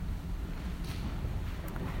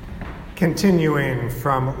Continuing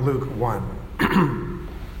from Luke 1.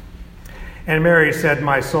 And Mary said,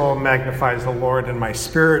 "My soul magnifies the Lord, and my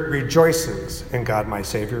spirit rejoices in God my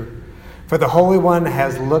Savior. For the Holy One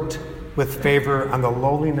has looked with favor on the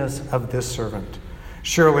lowliness of this servant.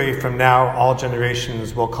 Surely from now all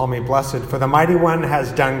generations will call me blessed, for the Mighty One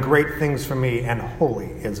has done great things for me, and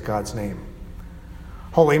holy is God's name.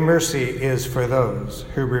 Holy mercy is for those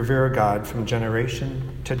who revere God from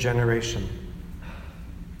generation to generation.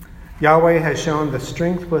 Yahweh has shown the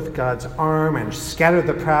strength with God's arm and scattered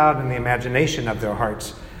the proud in the imagination of their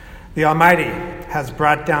hearts. The Almighty has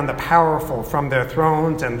brought down the powerful from their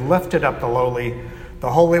thrones and lifted up the lowly. The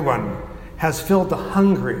Holy One has filled the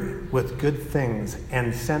hungry with good things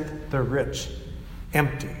and sent the rich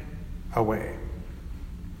empty away.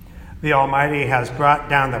 The Almighty has brought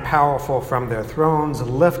down the powerful from their thrones,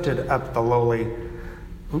 lifted up the lowly."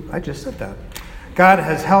 I just said that. God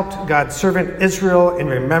has helped God's servant Israel in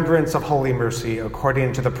remembrance of holy mercy,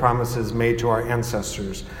 according to the promises made to our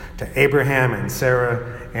ancestors, to Abraham and Sarah,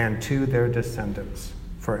 and to their descendants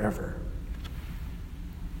forever.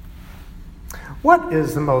 What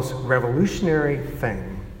is the most revolutionary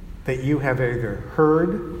thing that you have either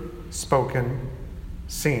heard, spoken,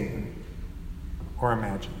 seen, or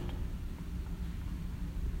imagined?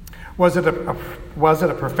 Was it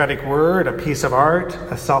a prophetic word, a piece of art,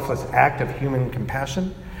 a selfless act of human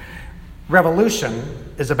compassion? Revolution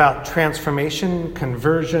is about transformation,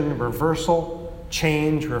 conversion, reversal,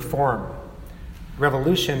 change, reform.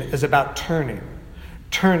 Revolution is about turning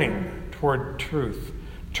toward truth,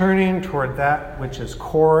 turning toward that which is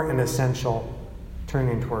core and essential,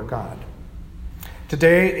 turning toward God.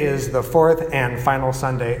 Today is the fourth and final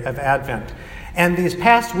Sunday of Advent. And these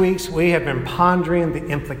past weeks, we have been pondering the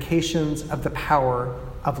implications of the power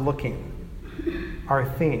of looking, our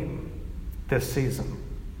theme this season.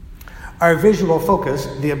 Our visual focus,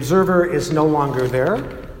 the observer is no longer there.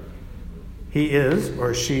 He is,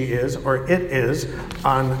 or she is, or it is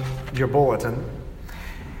on your bulletin.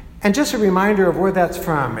 And just a reminder of where that's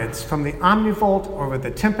from. It's from the omnivault over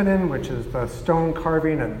the tympanum, which is the stone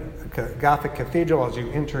carving of the Gothic cathedral as you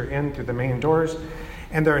enter in through the main doors.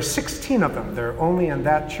 And there are 16 of them. They're only in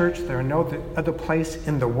that church. There are no other place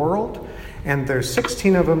in the world. And there's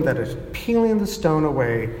 16 of them that are peeling the stone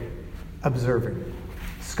away, observing.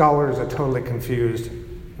 Scholars are totally confused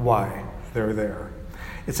why they're there.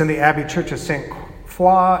 It's in the Abbey Church of St.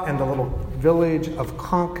 Foy in the little village of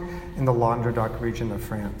Conques in the Languedoc region of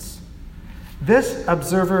France. This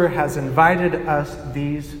observer has invited us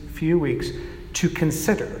these few weeks to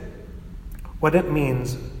consider what it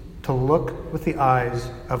means to look with the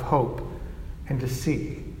eyes of hope and to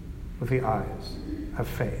see with the eyes of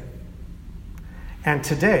faith. And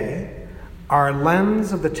today, our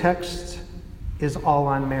lens of the text is all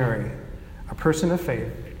on Mary, a person of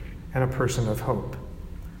faith and a person of hope.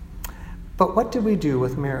 But what do we do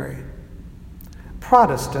with Mary?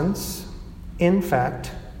 Protestants, in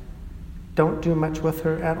fact, don't do much with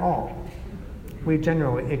her at all. We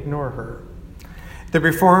generally ignore her. The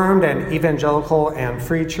Reformed and Evangelical and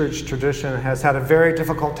Free Church tradition has had a very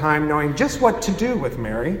difficult time knowing just what to do with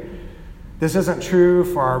Mary. This isn't true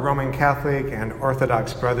for our Roman Catholic and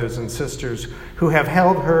Orthodox brothers and sisters who have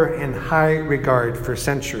held her in high regard for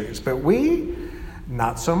centuries, but we,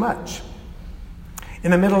 not so much.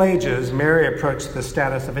 In the Middle Ages, Mary approached the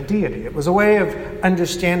status of a deity. It was a way of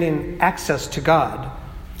understanding access to God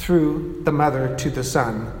through the mother to the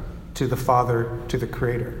Son, to the Father, to the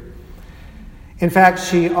Creator. In fact,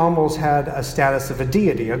 she almost had a status of a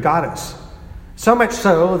deity, a goddess. So much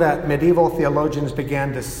so that medieval theologians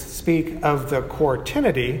began to speak of the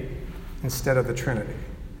Quartinity instead of the Trinity.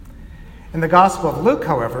 In the Gospel of Luke,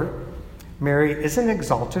 however, Mary isn't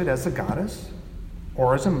exalted as a goddess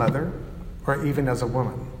or as a mother or even as a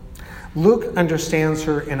woman. Luke understands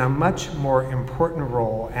her in a much more important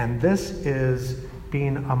role, and this is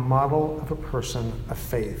being a model of a person of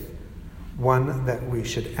faith, one that we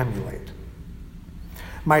should emulate.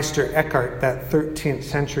 Meister Eckhart, that 13th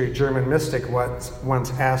century German mystic,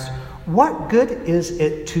 once asked, "What good is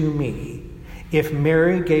it to me if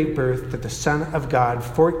Mary gave birth to the Son of God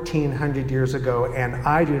 1,400 years ago and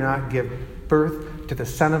I do not give birth to the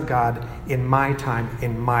Son of God in my time,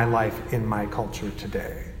 in my life, in my culture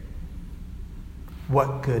today?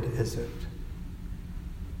 What good is it?"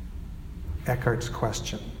 Eckhart's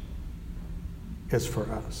question is for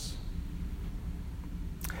us.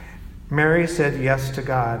 Mary said yes to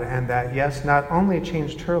God, and that yes not only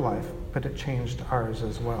changed her life, but it changed ours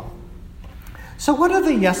as well. So what are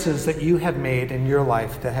the yeses that you have made in your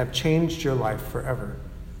life that have changed your life forever?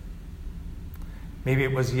 Maybe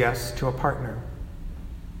it was yes to a partner.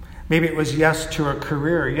 Maybe it was yes to a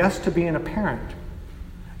career, yes to being a parent,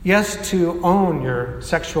 yes to own your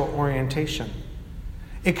sexual orientation.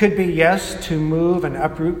 It could be yes to move and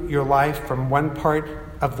uproot your life from one part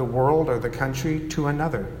of the world or the country to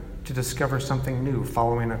another, to discover something new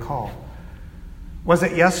following a call. Was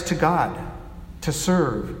it yes to God, to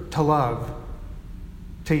serve, to love,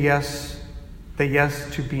 the yes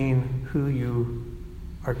to being who you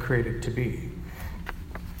are created to be?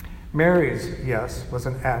 Mary's yes was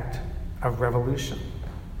an act of revolution.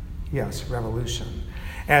 Yes, revolution.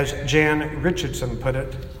 As Jan Richardson put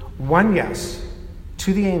it, one yes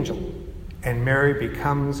to the angel, and Mary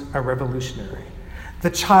becomes a revolutionary.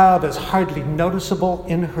 The child is hardly noticeable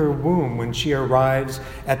in her womb when she arrives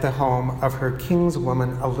at the home of her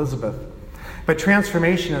kinswoman Elizabeth. But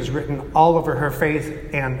transformation is written all over her face,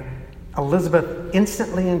 and Elizabeth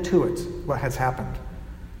instantly intuits what has happened.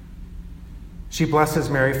 She blesses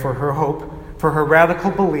Mary for her hope, for her radical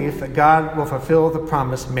belief that God will fulfill the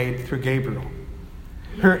promise made through Gabriel.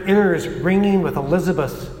 Her ears ringing with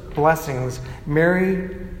Elizabeth's blessings,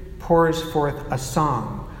 Mary pours forth a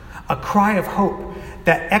song, a cry of hope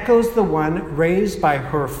that echoes the one raised by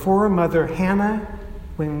her foremother Hannah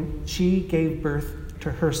when she gave birth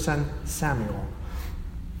to her son Samuel.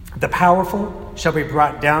 The powerful shall be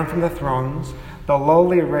brought down from the thrones, the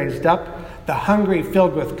lowly raised up, the hungry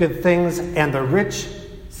filled with good things, and the rich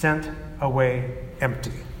sent away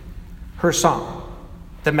empty. Her song,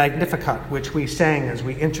 the Magnificat, which we sang as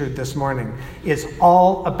we entered this morning, is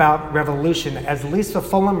all about revolution. As Lisa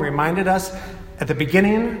Fulham reminded us at the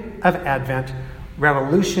beginning of Advent,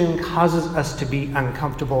 revolution causes us to be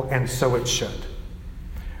uncomfortable, and so it should.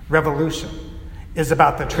 Revolution is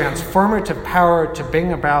about the transformative power to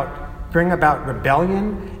bring about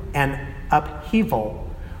rebellion and upheaval.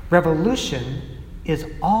 Revolution is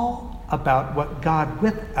all about what God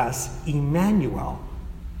with us, Emmanuel,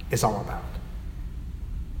 is all about.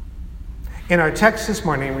 In our text this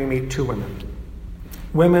morning, we meet two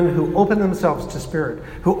women who open themselves to Spirit,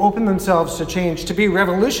 who open themselves to change, to be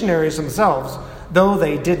revolutionaries themselves, though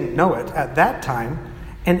they didn't know it at that time.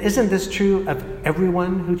 And isn't this true of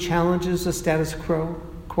everyone who challenges the status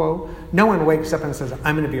quo? No one wakes up and says,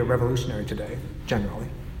 I'm going to be a revolutionary today, generally.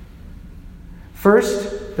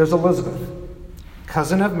 First, there's Elizabeth,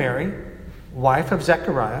 cousin of Mary, wife of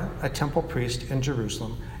Zechariah, a temple priest in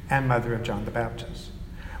Jerusalem, and mother of John the Baptist.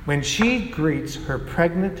 When she greets her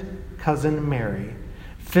pregnant cousin Mary,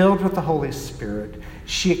 filled with the Holy Spirit,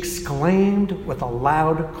 she exclaimed with a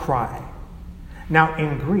loud cry. Now,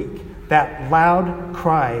 in Greek, that loud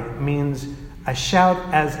cry means a shout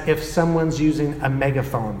as if someone's using a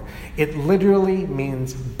megaphone. It literally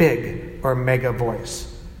means big or mega voice.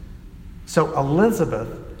 So Elizabeth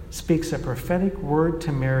speaks a prophetic word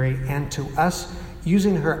to Mary and to us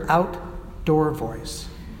using her outdoor voice.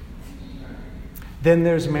 Then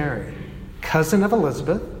there's Mary, cousin of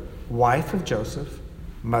Elizabeth, wife of Joseph,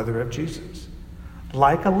 mother of Jesus.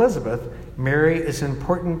 Like Elizabeth, Mary is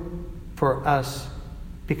important for us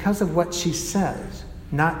because of what she says,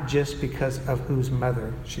 not just because of whose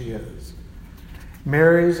mother she is.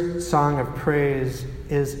 Mary's song of praise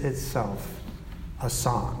is itself a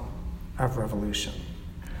song of revolution.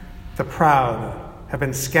 The proud have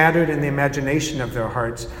been scattered in the imagination of their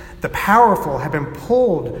hearts. The powerful have been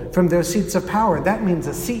pulled from their seats of power. That means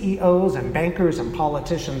the CEOs and bankers and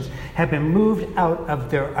politicians have been moved out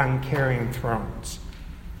of their uncaring thrones.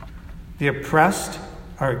 The oppressed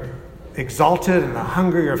are exalted, and the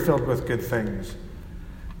hungry are filled with good things.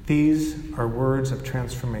 These are words of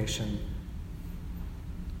transformation.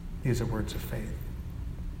 These are words of faith.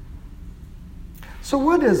 So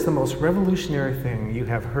what is the most revolutionary thing you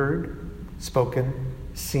have heard, spoken,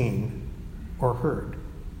 seen, or heard?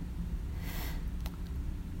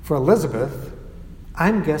 For Elizabeth,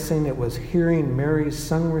 I'm guessing it was hearing Mary's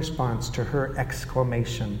sung response to her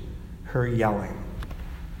exclamation, her yelling.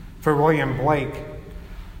 For William Blake,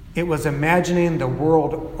 it was imagining the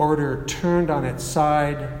world order turned on its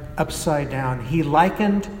side, upside down. He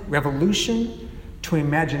likened revolution to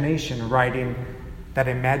imagination, writing that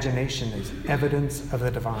imagination is evidence of the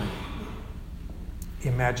divine.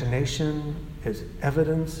 Imagination is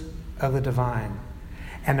evidence of the divine.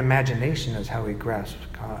 And imagination is how we grasp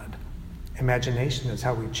God. Imagination is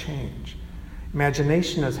how we change.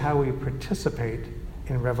 Imagination is how we participate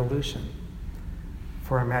in revolution.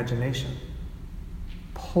 For imagination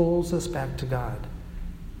pulls us back to God.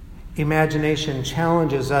 Imagination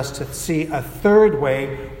challenges us to see a third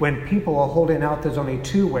way when people are holding out there's only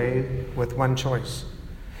two ways with one choice.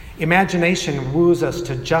 Imagination woos us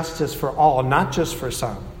to justice for all, not just for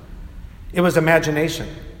some. It was imagination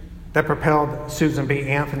that propelled Susan B.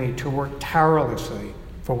 Anthony to work tirelessly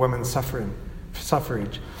for women's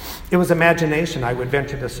suffrage. It was imagination, I would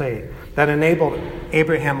venture to say, that enabled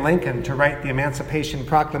Abraham Lincoln to write the Emancipation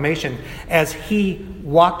Proclamation as he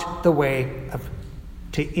walked the way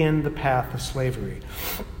to end the path of slavery.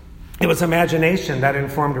 It was imagination that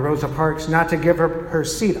informed Rosa Parks not to give her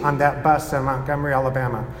seat on that bus in Montgomery,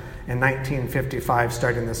 Alabama in 1955,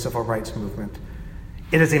 starting the Civil Rights Movement.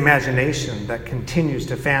 It is imagination that continues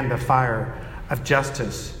to fan the fire of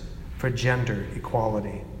justice for gender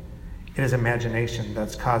equality. It is imagination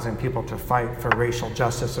that's causing people to fight for racial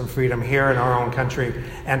justice and freedom here in our own country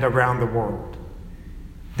and around the world.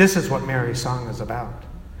 This is what Mary's song is about.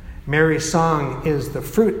 Mary's song is the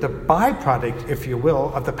fruit, the byproduct, if you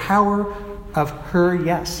will, of the power of her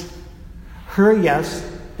yes. Her yes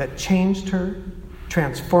that changed her,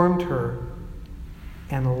 transformed her,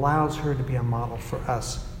 and allows her to be a model for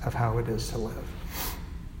us of how it is to live.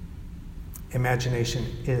 Imagination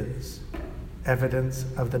is evidence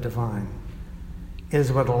of the divine,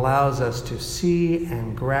 is what allows us to see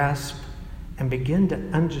and grasp and begin to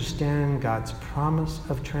understand God's promise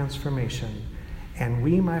of transformation. And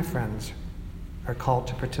we, my friends, are called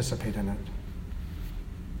to participate in it.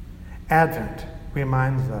 Advent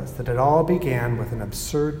reminds us that it all began with an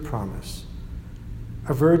absurd promise.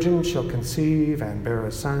 A virgin shall conceive and bear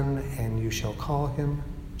a son, and you shall call him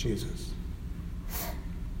Jesus.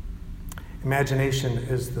 Imagination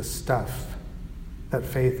is the stuff that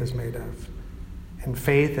faith is made of. And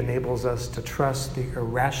faith enables us to trust the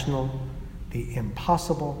irrational, the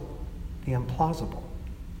impossible, the implausible.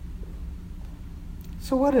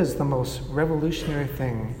 So what is the most revolutionary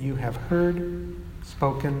thing you have heard,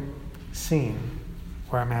 spoken, seen,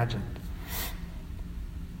 or imagined?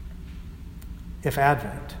 If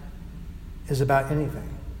Advent is about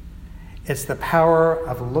anything, it's the power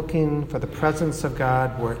of looking for the presence of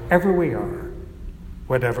God wherever we are,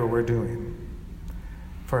 whatever we're doing.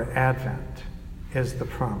 For Advent is the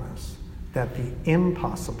promise that the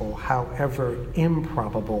impossible, however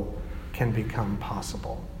improbable, can become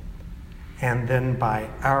possible. And then by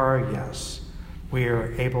our yes, we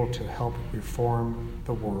are able to help reform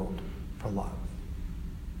the world for love.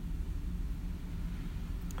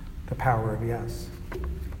 The power of yes.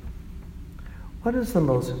 What is the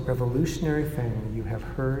most revolutionary thing you have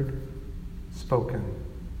heard, spoken,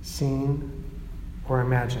 seen, or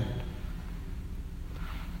imagined?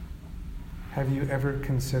 Have you ever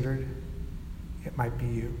considered it might be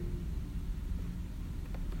you?